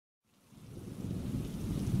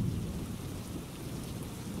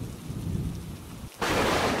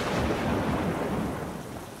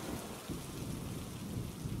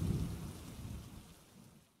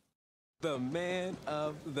The man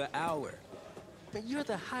of the hour. Man, you're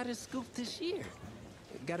the hottest scoop this year.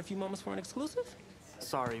 Got a few moments for an exclusive?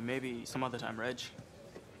 Sorry, maybe some other time, Reg.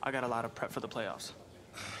 I got a lot of prep for the playoffs.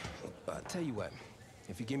 I'll tell you what,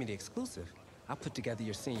 if you give me the exclusive, I'll put together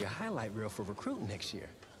your senior highlight reel for recruiting next year.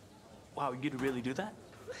 Wow, you'd really do that?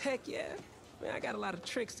 Heck yeah. Man, I got a lot of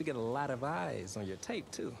tricks to get a lot of eyes on your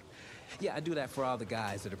tape, too. Yeah, I do that for all the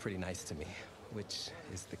guys that are pretty nice to me, which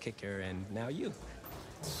is the kicker and now you.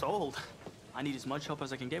 Sold. I need as much help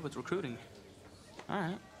as I can get with recruiting. All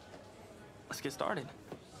right, let's get started.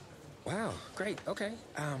 Wow, great, okay.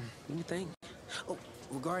 Let me think. Oh,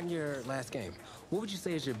 regarding your last game, what would you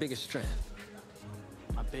say is your biggest strength?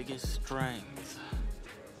 My biggest strength?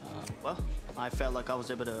 Well, I felt like I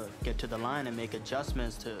was able to get to the line and make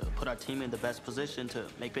adjustments to put our team in the best position to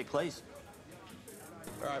make big plays.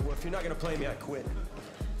 All right, well, if you're not gonna play me, I quit.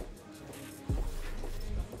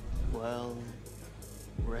 Well,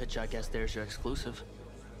 Reg, I guess there's your exclusive.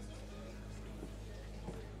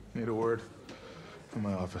 Need a word from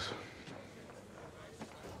my office.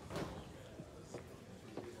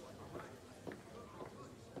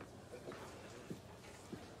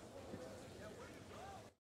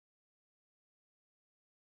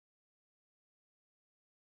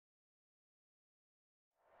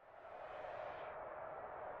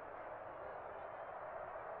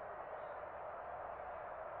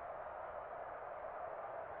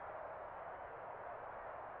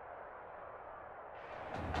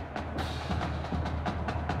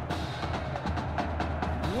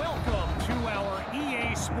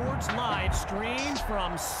 Sports live stream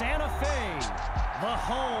from Santa Fe, the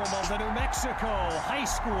home of the New Mexico High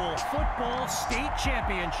School Football State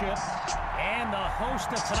Championship and the host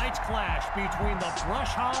of tonight's clash between the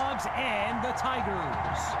Brush Hogs and the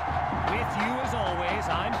Tigers. With you as always,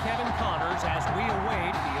 I'm Kevin Connors as we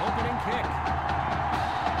await the opening kick.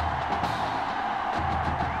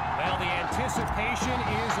 Well, the anticipation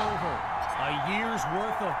is over. A year's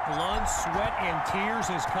worth of blood, sweat, and tears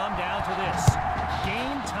has come down to this.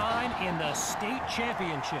 Game time in the state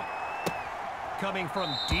championship. Coming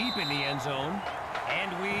from deep in the end zone.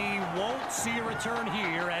 And we won't see a return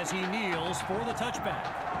here as he kneels for the touchback.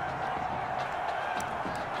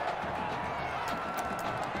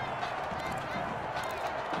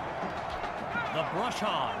 The Brush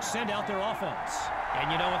Hogs send out their offense. And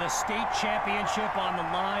you know, with a state championship on the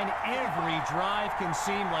line, every drive can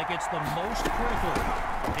seem like it's the most critical.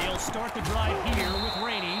 They'll start the drive here with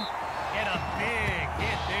Rainey. And a big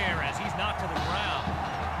hit there as he's knocked to the ground.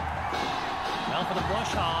 Well, for the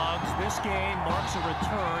Brush Hogs, this game marks a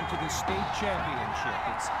return to the state championship.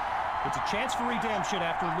 It's a chance for redemption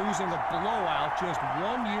after losing a blowout just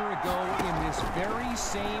 1 year ago in this very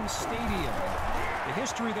same stadium. The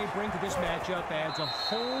history they bring to this matchup adds a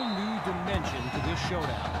whole new dimension to this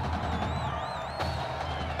showdown.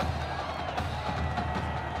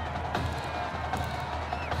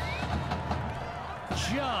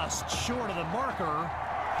 Just short of the marker.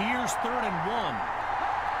 Here's 3rd and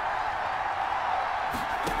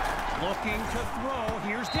 1. Looking to throw.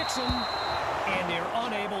 Here's Dixon. And they're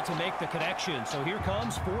unable to make the connection. So here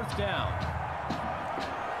comes 4th down.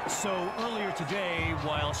 So earlier today,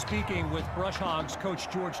 while speaking with Brush Hogs coach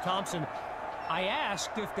George Thompson, I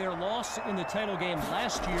asked if their loss in the title game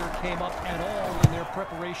last year came up at all in their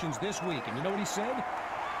preparations this week. And you know what he said?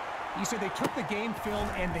 He said they took the game film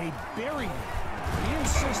and they buried it. He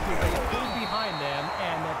insisted they put it behind them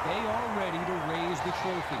and that they are ready to raise the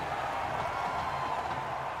trophy.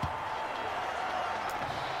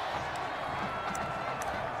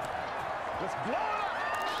 Let's blow it up!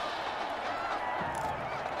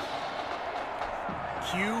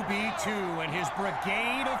 QB2 and his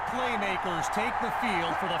brigade of playmakers take the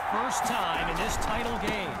field for the first time in this title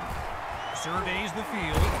game. Surveys the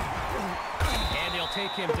field, and they'll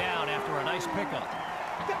take him down after a nice pickup.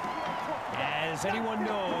 As anyone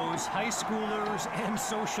knows, high schoolers and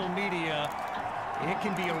social media, it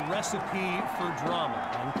can be a recipe for drama.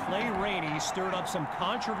 And Clay Rainey stirred up some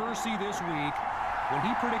controversy this week when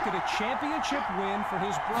he predicted a championship win for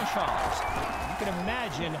his Brush Hogs. You can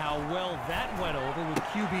imagine how well that went over with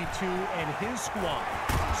QB2 and his squad.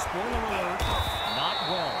 Spoiler alert, not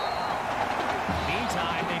well.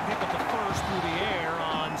 Meantime, they pick up the first through the air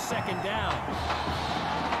on 2nd down.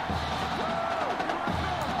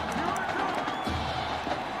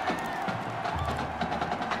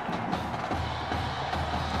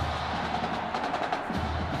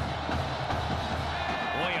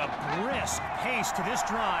 Pace to this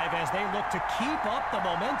drive as they look to keep up the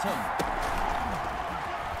momentum.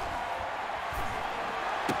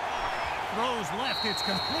 Throws left, it's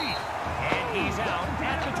complete. And he's out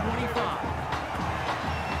at the 25.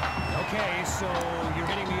 Okay, so you're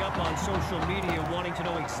hitting me up on social media wanting to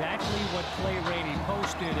know exactly what Clay Rainey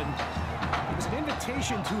posted, and it was an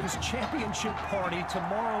invitation to his championship party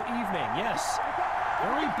tomorrow evening. Yes,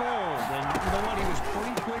 very bold, and you know what? He was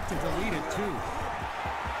pretty quick to delete it, too.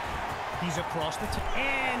 He's across the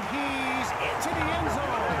and he's into the end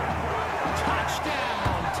zone.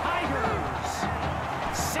 Touchdown, Tigers!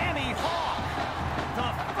 Sammy Hawk,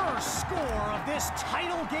 the first score of this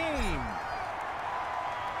title game.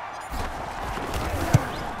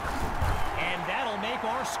 And that'll make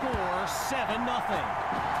our score 7-0.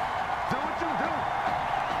 Do what you do.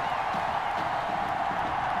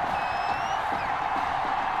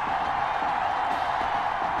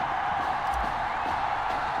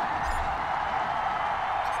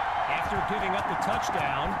 After giving up the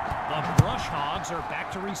touchdown, the Brush Hogs are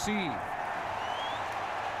back to receive.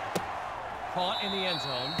 Caught in the end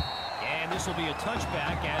zone, and this will be a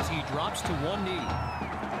touchback as he drops to one knee.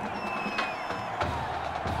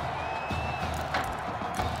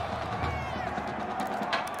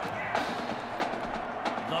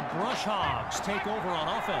 The Brush Hogs take over on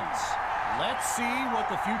offense. Let's see what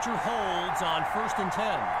the future holds on 1st and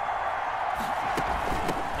 10.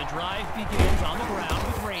 The drive begins on the ground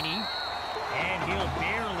with Rainey, and he'll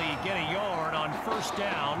barely get a yard on 1st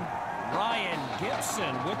down. Ryan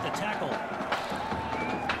Gibson with the tackle.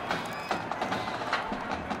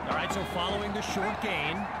 All right, so following the short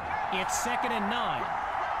gain, it's 2nd and 9.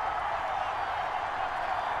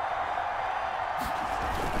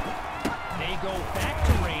 They go back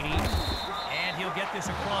to Rainey, and he'll get this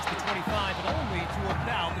across the 25 and only to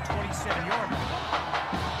about the 27-yard line.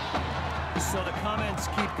 So the comments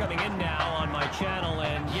keep coming in now on my channel,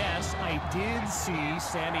 and yes, I did see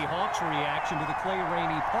Sammy Hawk's reaction to the Clay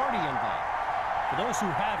Rainey party invite. For those who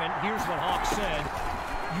haven't, here's what Hawk said.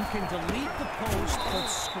 You can delete the post, but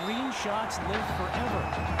screenshots live forever.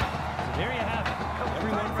 So there you have it.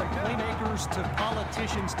 Everyone from playmakers to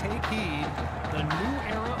politicians, take heed. The new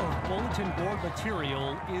era of bulletin board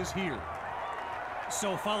material is here.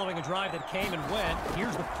 So following a drive that came and went,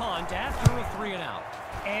 here's the punt after a 3-and-out.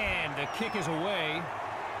 And the kick is away.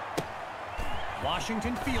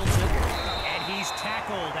 Washington fields it, and he's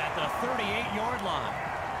tackled at the 38-yard line.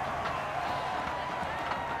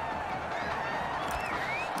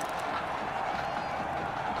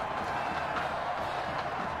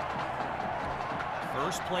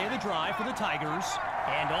 First play of the drive for the Tigers,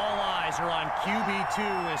 and all eyes are on QB2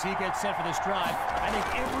 as he gets set for this drive. I think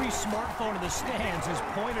every smartphone in the stands is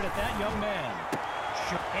pointed at that young man.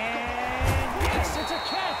 And yes, it's a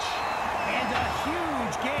catch! And a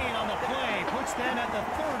huge gain on the play puts them at the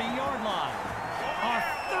 30-yard line. A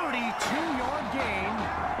 32-yard gain,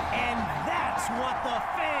 and that's what the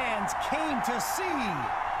fans came to see.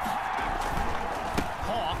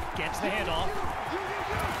 Hawk gets the handoff.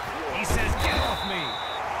 He says, get off me.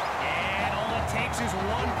 And all it takes is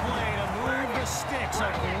one play to move the sticks.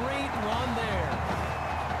 A great run there.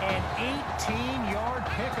 An 18-yard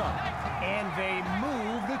pickup. And they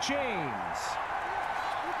move the chains.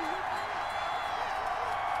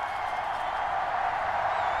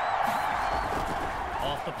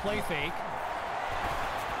 Off the play fake.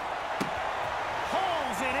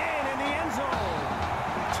 Hauls it in the end zone.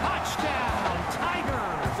 Touchdown,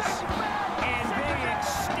 Tigers. And they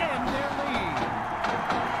extend their lead.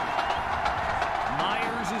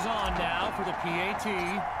 Myers is on now for the PAT.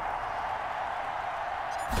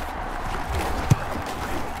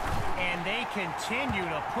 And they continue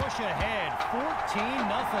to push ahead,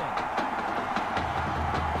 14-0.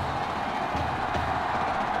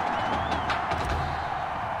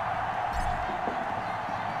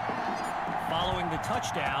 Following the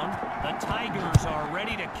touchdown, the Tigers are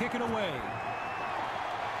ready to kick it away.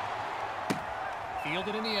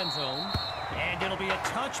 Fielded in the end zone, and it'll be a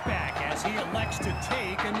touchback as he elects to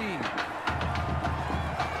take a knee.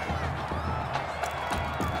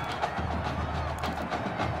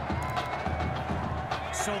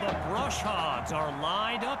 So the Brush Hogs are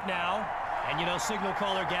lined up now. And you know, signal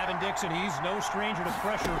caller Gavin Dixon, he's no stranger to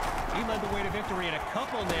pressure. He led the way to victory in a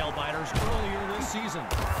couple nail-biters earlier this season.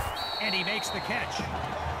 And he makes the catch.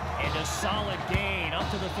 And a solid gain up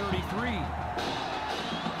to the 33.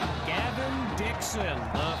 Gavin Dixon,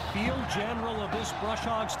 the field general of this Brush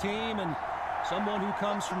Hogs team, and someone who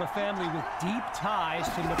comes from a family with deep ties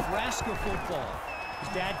to Nebraska football. His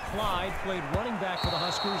dad, Clyde, played running back for the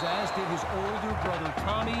Huskers, as did his older brother,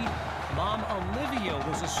 Tommy. Mom, Olivia,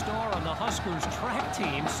 was a star on the Huskers track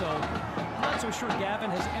team, so I'm not so sure Gavin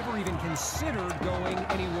has ever even considered going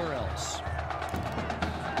anywhere else.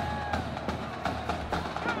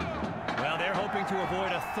 Well, they're hoping to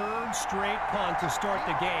avoid a third straight punt to start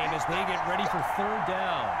the game as they get ready for 3rd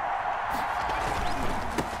down.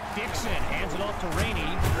 Dixon hands it off to Rainey.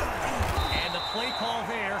 And the play call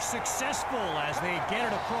there successful as they get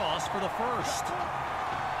it across for the first.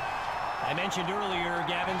 I mentioned earlier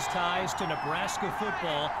Gavin's ties to Nebraska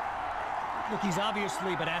football. Look, he's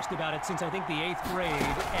obviously been asked about it since I think the 8th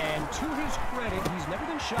grade. And to his credit, he's never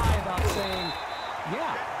been shy about saying,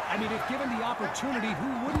 yeah, I mean, if given the opportunity,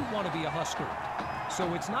 who wouldn't want to be a Husker?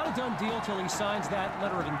 So it's not a done deal till he signs that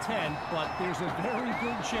letter of intent, but there's a very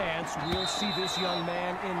good chance we'll see this young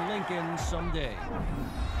man in Lincoln someday.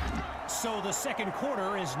 So the second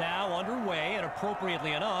quarter is now underway, and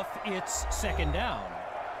appropriately enough, it's second down.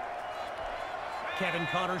 Kevin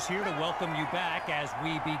Connors here to welcome you back as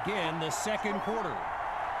we begin the second quarter.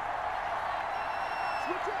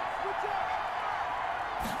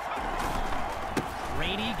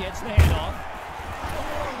 Rainey gets the handoff.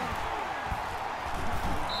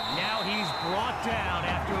 Now he's brought down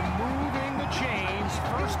after moving the chains.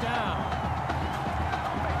 First down.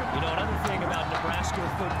 You know, another thing about Nebraska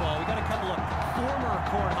football, we got a couple of former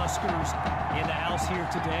Cornhuskers in the house here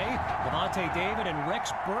today. Levante David and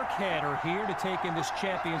Rex Burkhead are here to take in this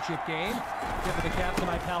championship game. Tip of the cap to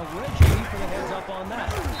my pal Reggie for the heads up on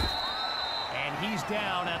that. And he's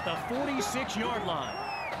down at the 46-yard line.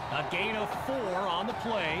 A gain of 4 on the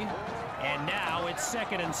play. And now it's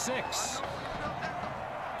 2nd and 6.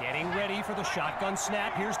 Getting ready for the shotgun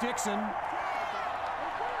snap. Here's Dixon.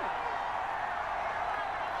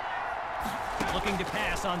 Looking to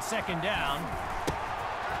pass on 2nd down.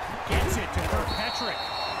 Gets it to Kirkpatrick.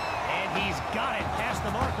 And he's got it past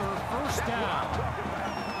the marker. First down.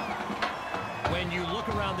 When you look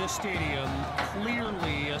around this stadium,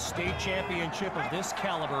 clearly a state championship of this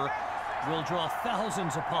caliber will draw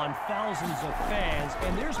thousands upon thousands of fans,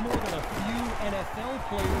 and there's more than a few NFL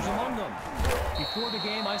players among them. Before the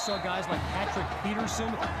game, I saw guys like Patrick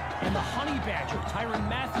Peterson and the Honey Badger, Tyrann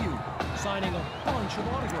Mathieu, signing a bunch of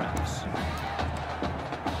autographs.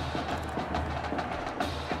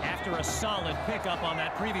 After a solid pickup on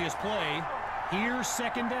that previous play, here's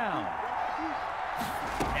 2nd down.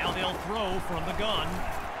 Now they'll throw from the gun.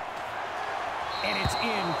 And it's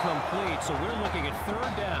incomplete, so we're looking at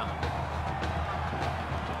 3rd down.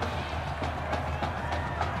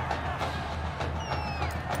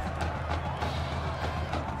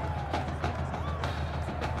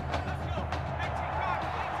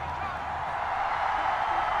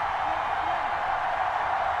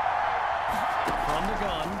 From the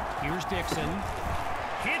gun, here's Dixon.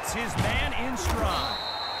 Hits his man in stride.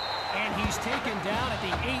 And he's taken down at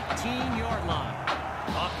the 18-yard line.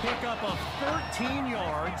 A pickup of 13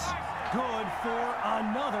 yards. Good for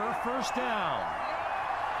another first down.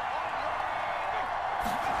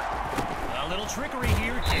 A little trickery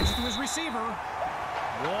here. Gives it to his receiver.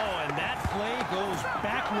 Whoa, and that play goes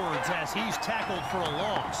backwards as he's tackled for a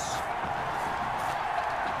loss.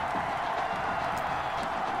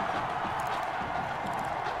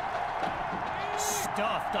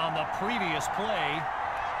 Stuffed on the previous play.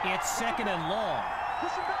 It's 2nd and long.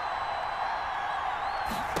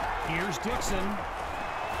 Here's Dixon.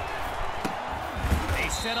 They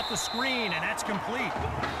set up the screen, and that's complete.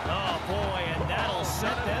 Oh, boy, and that'll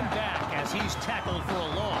set them back as he's tackled for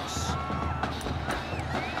a loss.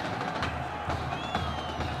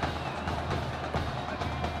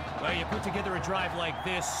 Well, you put together a drive like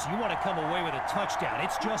this, you want to come away with a touchdown.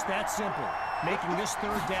 It's just that simple, making this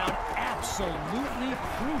 3rd down absolutely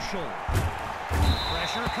crucial.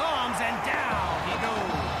 Pressure comes, and down he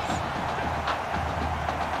goes.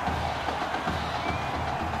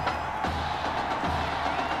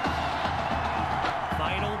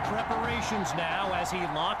 Final preparations now as he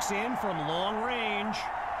locks in from long range.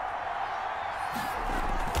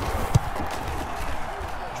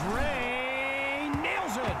 Dre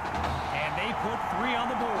nails it, and they put 3 on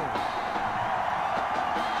the board.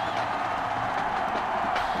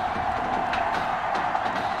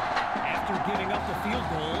 Giving up the field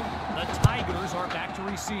goal, the Tigers are back to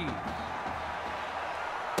receive.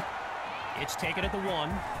 It's taken at the 1.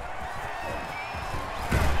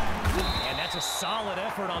 And that's a solid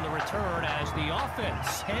effort on the return as the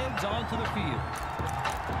offense heads onto the field.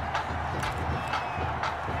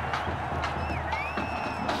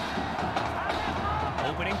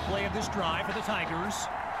 Opening play of this drive for the Tigers.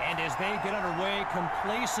 And as they get underway,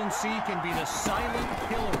 complacency can be the silent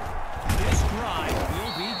killer. This drive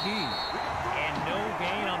will be key. No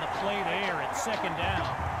gain on the play there at 2nd down.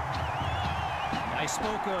 I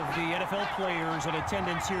spoke of the NFL players in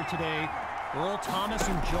attendance here today. Earl Thomas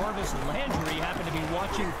and Jarvis Landry happen to be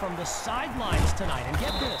watching from the sidelines tonight. And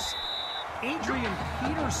get this, Adrian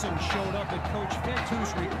Peterson showed up at Coach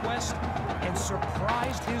Fentu's request and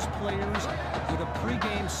surprised his players with a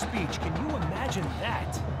pregame speech. Can you imagine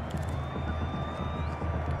that?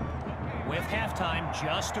 halftime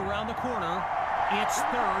just around the corner. It's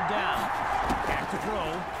third down. Back to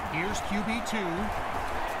throw. Here's QB2.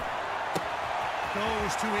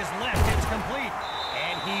 Goes to his left. It's complete.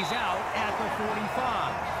 And he's out at the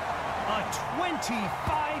 45. A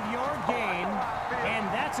 25-yard gain. And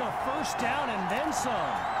that's a first down and then some.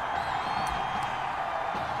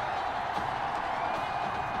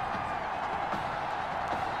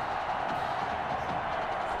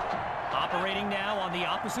 Operating now on the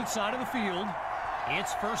opposite side of the field.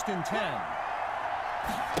 It's 1st and 10.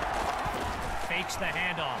 Fakes the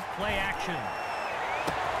handoff. Play action.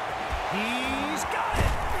 He's got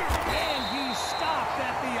it. And he's stopped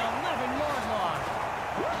at the 11-yard line.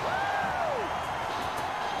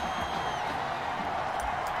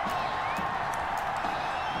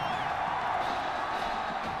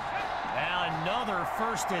 Now another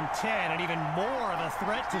 1st and 10, and even more of a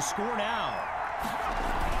threat to score now.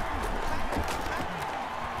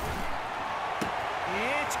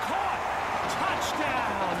 It's caught.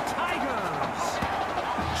 Touchdown, Tigers.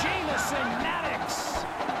 Jamison Maddox,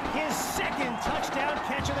 his second touchdown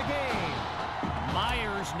catch of the game.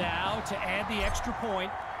 Myers now to add the extra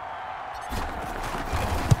point.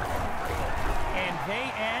 And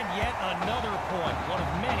they add yet another point, one of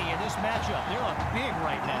many in this matchup. They're up big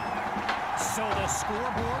right now. So the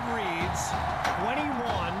scoreboard reads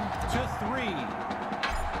 21-3.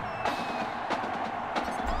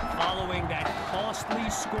 Following that costly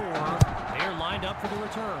score, they're lined up for the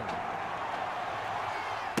return.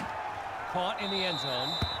 Caught in the end zone.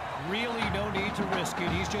 Really no need to risk it.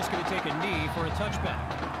 He's just going to take a knee for a touchback.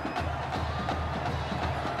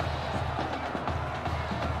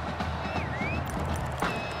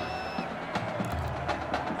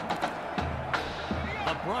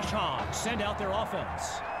 The Brush Hogs send out their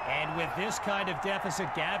offense. And with this kind of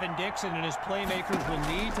deficit, Gavin Dixon and his playmakers will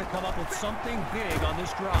need to come up with something big on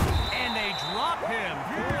this drive. And they drop him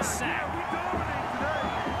for a sack.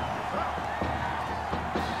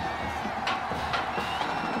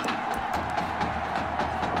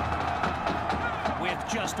 With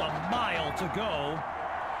just a mile to go.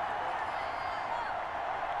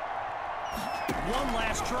 One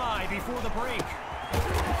last try before the break.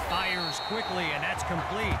 Fires quickly, and that's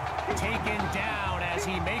complete. Taken down as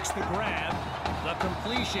he makes the grab. The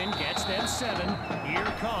completion gets them 7. Here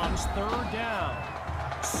comes third down.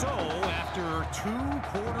 So, after 2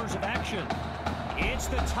 quarters of action, it's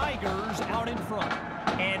the Tigers out in front.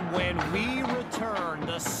 And when we return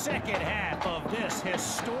the second half of this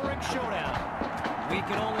historic showdown, we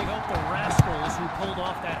can only hope the rascals who pulled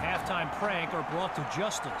off that halftime prank are brought to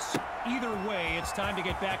justice. Either way, it's time to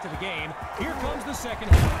get back to the game. Here comes the second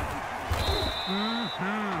half.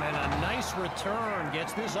 And a nice return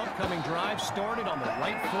gets this upcoming drive started on the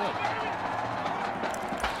right foot.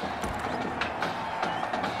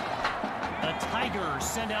 The Tigers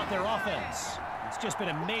send out their offense. It's just been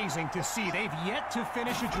amazing to see. They've yet to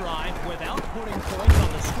finish a drive without putting points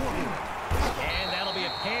on the scoreboard. And that'll be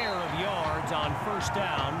a pair of yards on first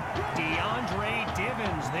down. DeAndre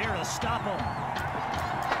Divins there to stop him.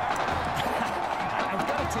 I've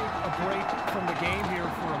got to take a break from the game here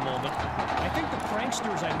for a moment. I think the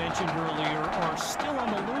pranksters I mentioned earlier are still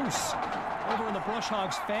on the loose. Over in the Brush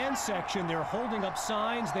Hogs fan section, they're holding up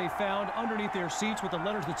signs they found underneath their seats with the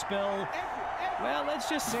letters that spell, well, let's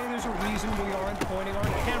just say there's a reason we aren't pointing our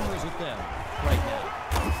cameras at them right now.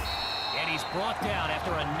 And he's brought down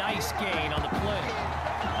after a nice gain on the play.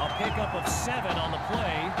 A pickup of 7 on the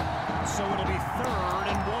play, so it'll be 3rd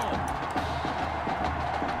and 1.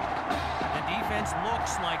 The defense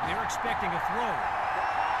looks like they're expecting a throw.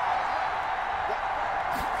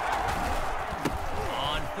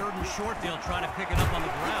 On 3rd and short, they'll try to pick it up on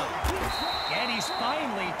the ground. And he's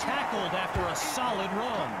finally tackled after a solid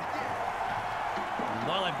run.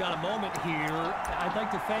 While I've got a moment here, I'd like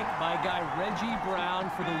to thank my guy Reggie Brown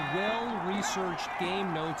for the well-researched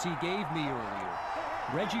game notes he gave me earlier.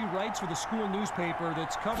 Reggie writes for the school newspaper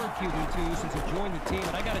that's covered QB2 since he joined the team,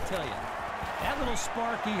 and I got to tell you, that little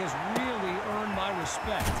Sparky has really earned my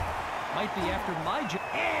respect. Might be after my job.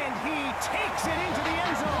 And he takes it into the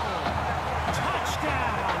end zone.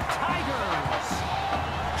 Touchdown, Tigers.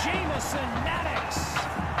 Jamison Maddox.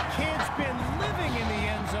 Kid's been living in the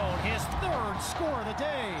end zone. His 3rd score of the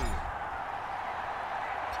day.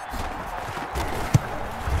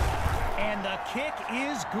 And the kick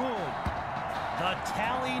is good. The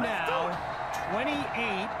tally now,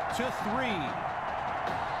 28-3.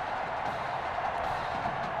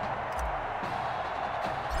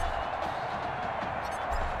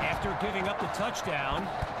 After giving up the touchdown,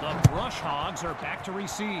 the Brush Hogs are back to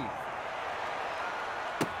receive.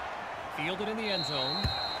 Fielded in the end zone.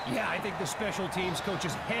 Yeah, I think the special teams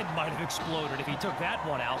coach's head might have exploded if he took that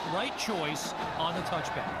one out. Right choice on the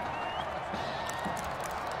touchback.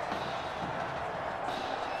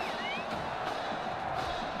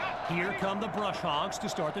 Here come the Brush Hogs to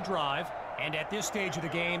start the drive. And at this stage of the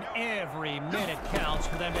game, every minute counts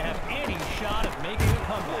for them to have any shot at making a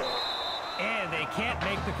comeback. And they can't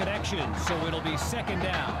make the connection, so it'll be second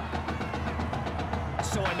down.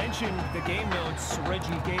 So I mentioned the game notes Reggie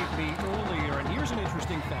gave me earlier, and here's an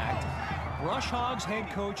interesting fact. Brush Hogs head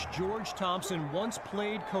coach George Thompson once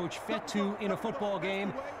played Coach Fetu in a football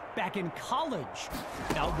game back in college.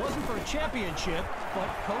 Now, it wasn't for a championship, but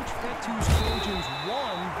Coach Fetu's Trojans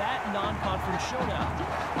won that non-conference showdown.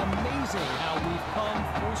 Amazing how we've come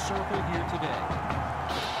full circle here today.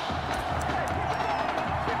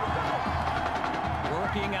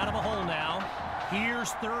 Working out of a hole now.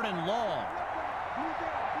 Here's 3rd and long.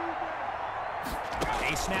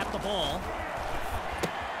 They snap the ball.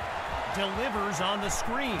 Delivers on the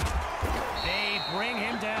screen. They bring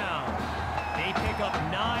him down. They pick up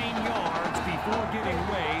 9 yards before giving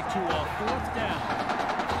way to a 4th down.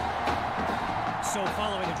 So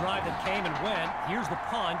following a drive that came and went, here's the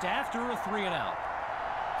punt after a 3 and out.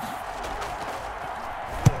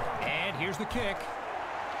 And here's the kick.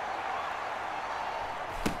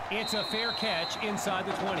 It's a fair catch inside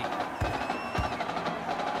the 20.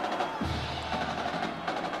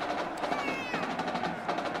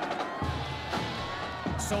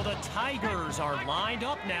 So the Tigers are lined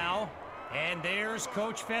up now. And there's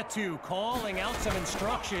Coach Fetu calling out some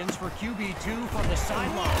instructions for QB2 from the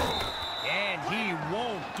sideline. And he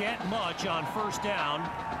won't get much on 1st down.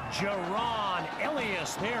 Jaron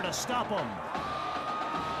Elias there to stop him.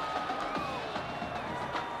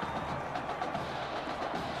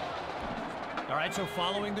 All right, so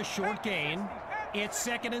following the short gain, it's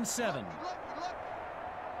 2nd and 7.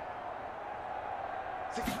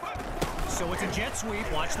 So it's a jet sweep.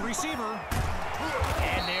 Watch the receiver.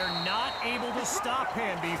 And they're not able to stop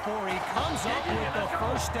him before he comes up with the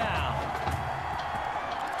 1st down.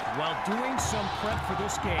 While doing some prep for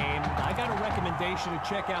this game, I got a recommendation to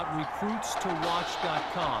check out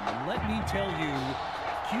recruitstowatch.com. And let me tell you,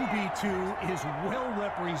 QB2 is well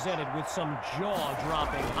represented with some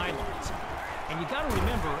jaw-dropping highlights. And you got to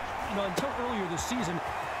remember, until earlier this season,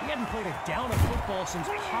 he hadn't played a down of football since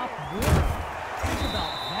Pop Warner. Think about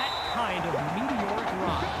that kind of meteoric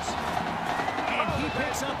rise. And he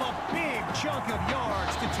picks up a big chunk of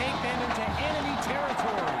yards to take them into enemy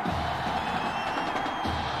territory.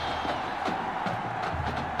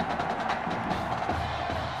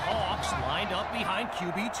 Hawks lined up behind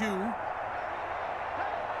QB2.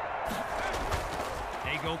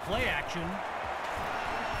 They go play action.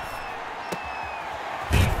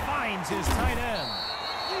 He finds his tight end.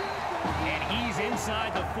 And he's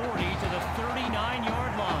inside the 40 to the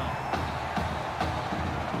 39-yard line.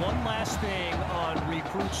 One last thing on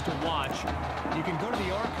Recruits to Watch. You can go to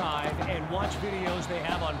the archive and watch videos they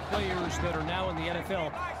have on players that are now in the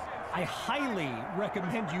NFL. I highly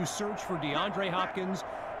recommend you search for DeAndre Hopkins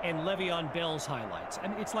and Le'Veon Bell's highlights. I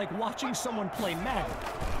mean, it's like watching someone play Madden.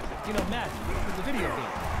 You know, Madden, the video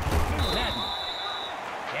game. Madden.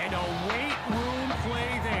 And a weight room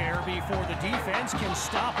play there before the defense can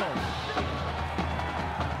stop him.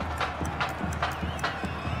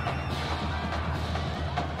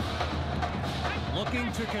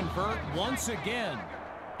 Looking to convert once again.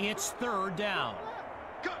 It's 3rd down.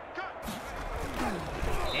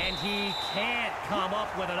 And he can't come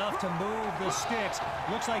up with enough to move the sticks.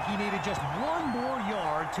 Looks like he needed just 1 more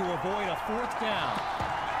yard to avoid a 4th down.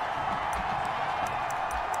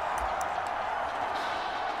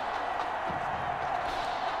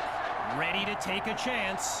 Ready to take a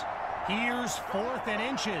chance. Here's 4th and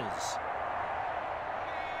inches.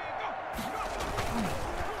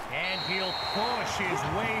 And he'll push his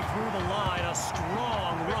way through the line. A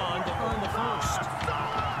strong run to earn the 1st.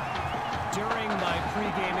 During my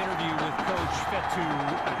pregame interview with Coach Fetu,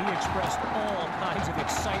 he expressed all kinds of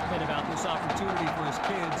excitement about this opportunity for his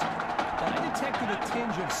kids. But I detected a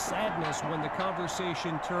tinge of sadness when the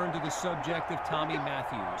conversation turned to the subject of Tommy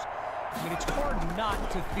Matthews. I mean, it's hard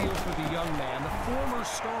not to feel for the young man, the former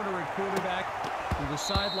starter at quarterback, who was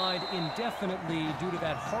sidelined indefinitely due to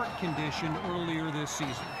that heart condition earlier this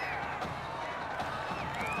season.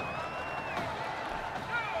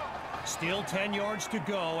 Still 10 yards to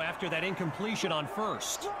go after that incompletion on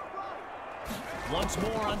 1st. Once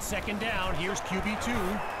more on 2nd down. Here's QB2.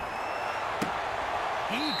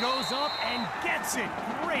 He goes up and gets it.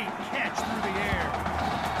 Great catch through the air.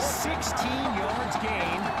 16 yards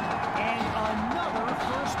gained and another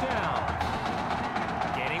 1st down.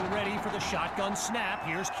 Getting ready for the shotgun snap.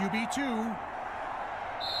 Here's QB2.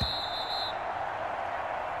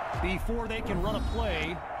 Before they can run a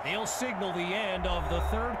play, they'll signal the end of the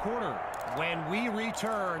third quarter. When we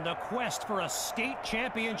return, the quest for a state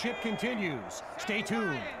championship continues. Stay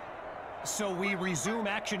tuned. So we resume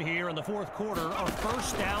action here in the fourth quarter. A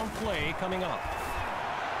first down play coming up.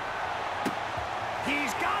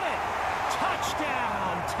 He's got it!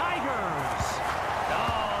 Touchdown, Tigers!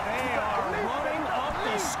 Oh, they are running up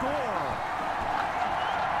the score.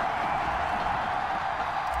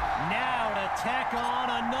 Now to tack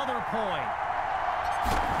on another point.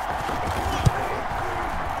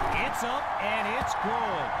 It's up and it's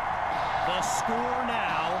good. The score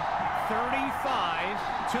now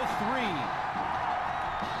 35-3.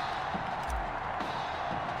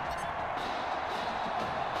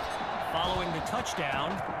 Following the touchdown,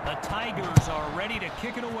 the Tigers are ready to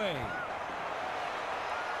kick it away.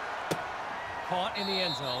 Caught in the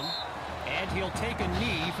end zone, and he'll take a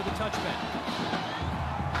knee for the touchback.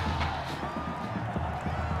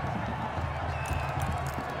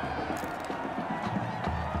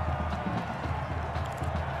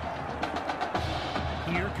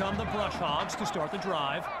 Here come the Brush Hogs to start the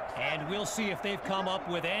drive, and we'll see if they've come up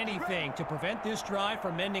with anything to prevent this drive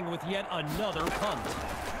from ending with yet another punt.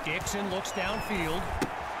 Dixon looks downfield.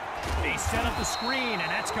 They set up the screen, and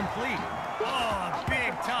that's complete. Oh, a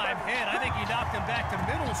big-time hit. I think he knocked him back to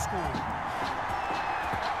middle school.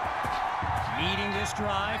 Needing this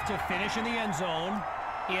drive to finish in the end zone,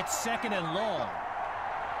 it's second and long.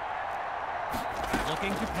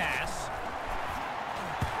 Looking to pass.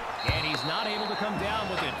 And he's not able to come down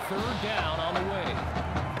with it. Third down on the way.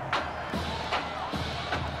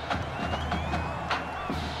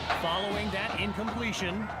 Following that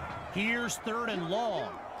incompletion, here's third and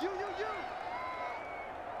long.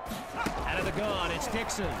 Out of the gun, it's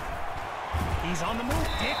Dixon. He's on the move.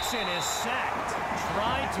 Dixon is sacked.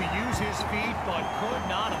 Tried to use his feet, but could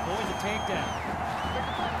not avoid the takedown.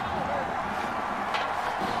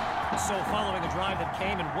 So following a drive that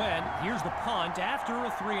came and went, here's the punt after a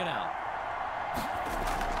 3-and-out.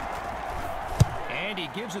 And he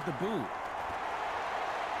gives it the boot.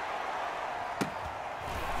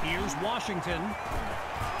 Here's Washington.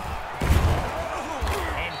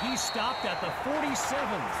 And he stopped at the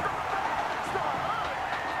 47.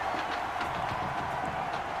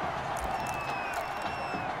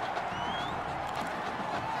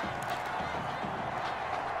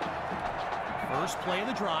 First play of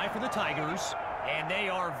the drive for the Tigers, and they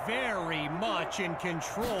are very much in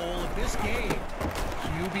control of this game.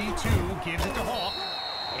 QB2 gives it to Hawk,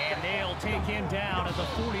 and they'll take him down at the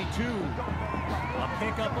 42. A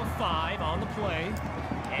pickup of 5 on the play,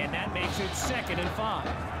 and that makes it second and 5.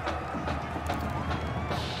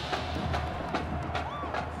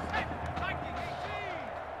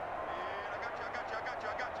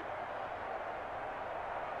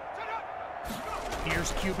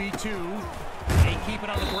 Here's QB2. They keep it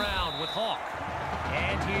on the ground with Hawk.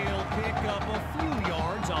 And he'll pick up a few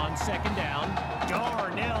yards on second down.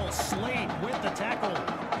 Darnell Slate with the tackle.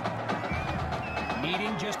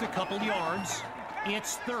 Needing just a couple yards.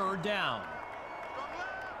 It's third down.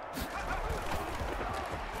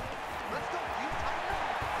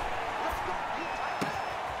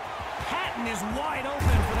 Hatton is wide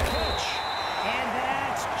open for the catch. And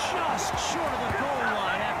that's just short of the goal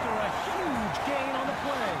line after a huge gain on the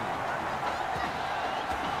play.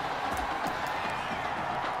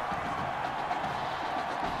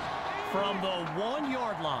 From the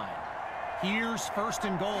 1-yard line, here's first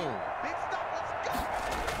and goal.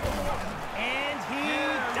 And he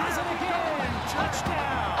does it again.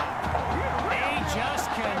 Touchdown. They just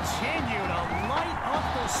continue to light up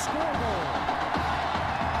the scoreboard.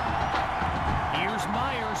 Here's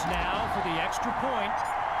Myers now for the extra point.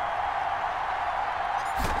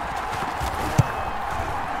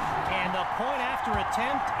 And the point after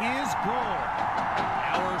attempt is good.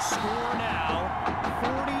 Our score now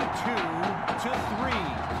 42-3.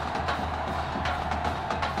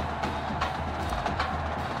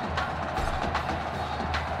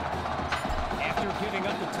 After giving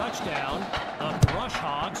up the touchdown, the Brush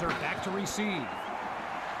Hogs are back to receive.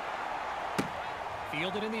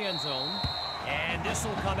 Fielded in the end zone. And this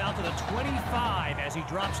will come out to the 25 as he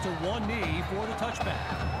drops to one knee for the touchback.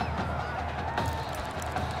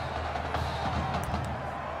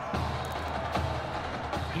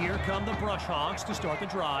 Here come the Brush Hogs to start the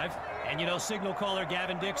drive. And you know, signal caller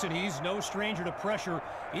Gavin Dixon, he's no stranger to pressure.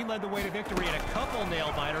 He led the way to victory in a couple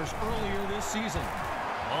nail-biters earlier this season.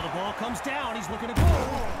 Well, the ball comes down. He's looking to go.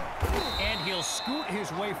 And he'll scoot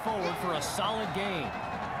his way forward for a solid gain.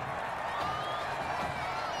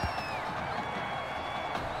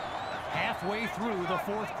 Halfway through the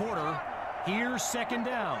fourth quarter, Here's second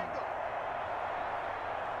down.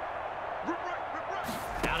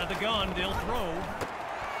 Out of the gun, they'll throw.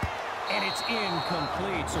 And it's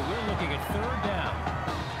incomplete, so we're looking at third down.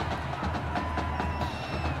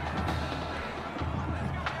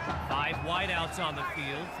 5 wideouts on the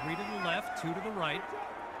field, 3 to the left, 2 to the right.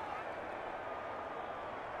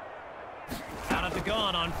 Out of the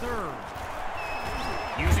gun on third.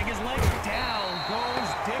 Using his legs, down goes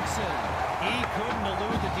Dixon. He couldn't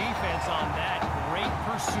elude the defense on that great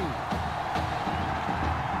pursuit.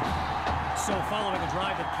 So following a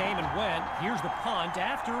drive that came and went, here's the punt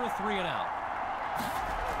after a 3-and-out.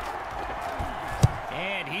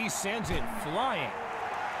 And he sends it flying.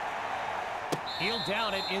 He'll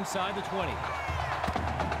down it inside the 20.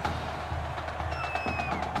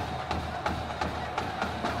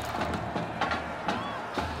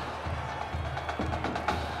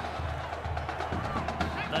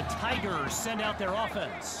 The Tigers send out their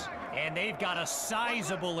offense, and they've got a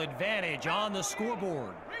sizable advantage on the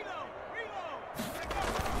scoreboard.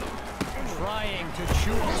 Trying to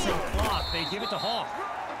chew up some clock, they give it to Hawk.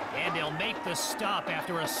 And they'll make the stop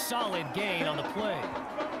after a solid gain on the play.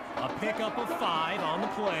 A pickup of 5 on the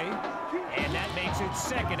play, and that makes it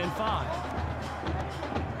 2nd and 5.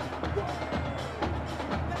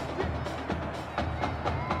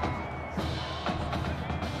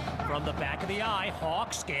 From the back of the eye,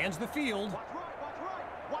 Hawk scans the field.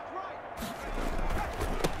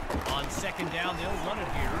 On second down, they'll run it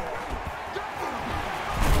here.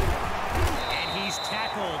 He's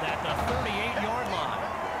tackled at the 38-yard line.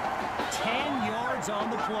 10 yards on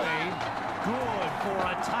the play. Good for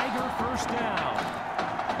a Tiger first down.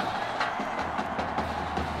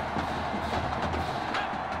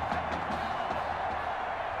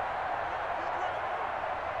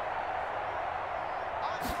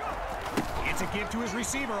 It's a give to his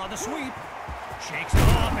receiver on the sweep. Shakes it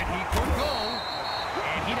off, and he could go.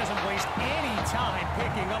 And he doesn't waste any time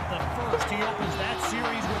picking up the first. He opens that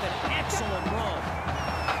series with an excellent run.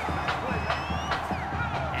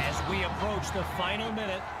 As we approach the final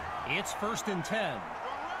minute, it's 1st and 10.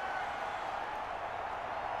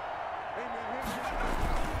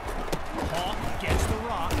 Hawk gets the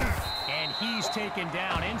rock, and he's taken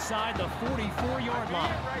down inside the 44-yard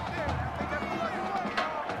line.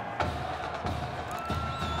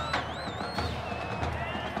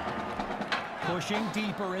 Pushing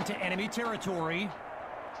deeper into enemy territory.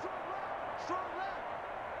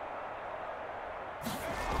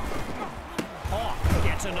 Hawk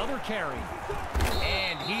gets another carry.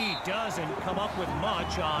 And he doesn't come up with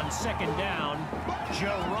much on second down.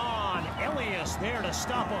 Jaron Elias there to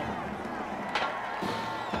stop him.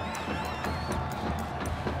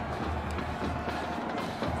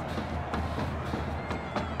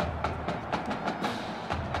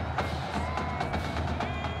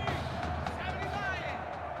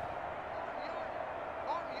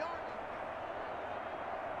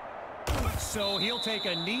 So he'll take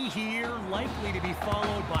a knee here, likely to be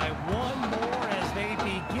followed by one more as they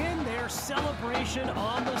begin their celebration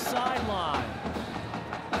on the sideline.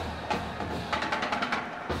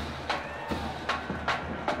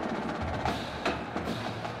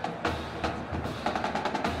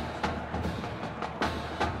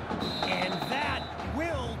 And that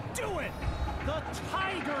will do it. The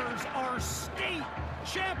Tigers are state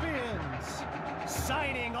champions.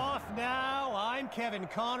 Signing off now, I'm Kevin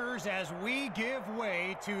Connors as we give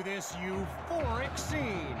way to this euphoric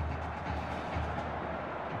scene.